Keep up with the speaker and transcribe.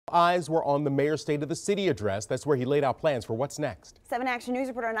Eyes were on the mayor's State of the City address. That's where he laid out plans for what's next. 7 Action News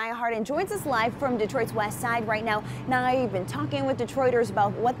reporter Nia Hardin joins us live from Detroit's West Side right now. Nia, you've been talking with Detroiters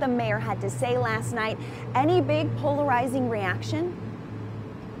about what the mayor had to say last night. Any big polarizing reaction?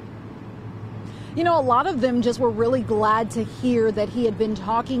 You know, a lot of them just were really glad to hear that he had been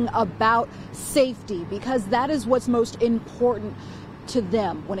talking about safety, because that is what's most important to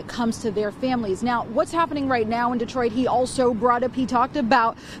them when it comes to their families. Now, what's happening right now in Detroit, he also brought up, he talked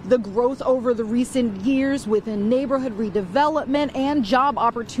about the growth over the recent years within neighborhood redevelopment and job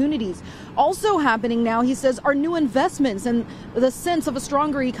opportunities. Also happening now, he says, are new investments and the sense of a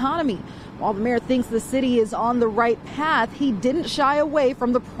stronger economy. While the mayor thinks the city is on the right path, he didn't shy away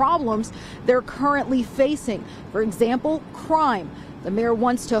from the problems they're currently facing. For example, crime. The mayor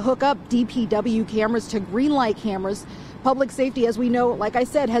wants to hook up DPW cameras to green light cameras. Public safety, as we know, like I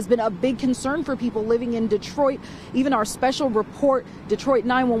said, has been a big concern for people living in Detroit. Even our special report, Detroit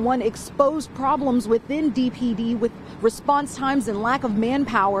 911, exposed problems within DPD with response times and lack of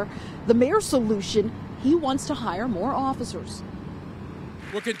manpower. The mayor's solution, he wants to hire more officers.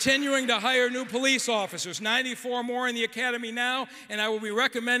 We're continuing to hire new police officers, 94 more in the academy now, and I will be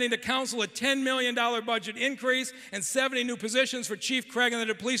recommending to council a $10 million budget increase and 70 new positions for Chief Craig and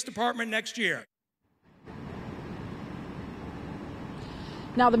the police department next year.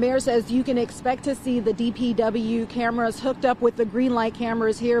 Now, the mayor says you can expect to see the DPW cameras hooked up with the green light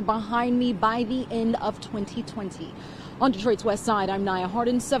cameras here behind me by the end of 2020. On Detroit's West Side, I'm Nia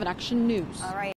Hardin, 7 Action News. All right.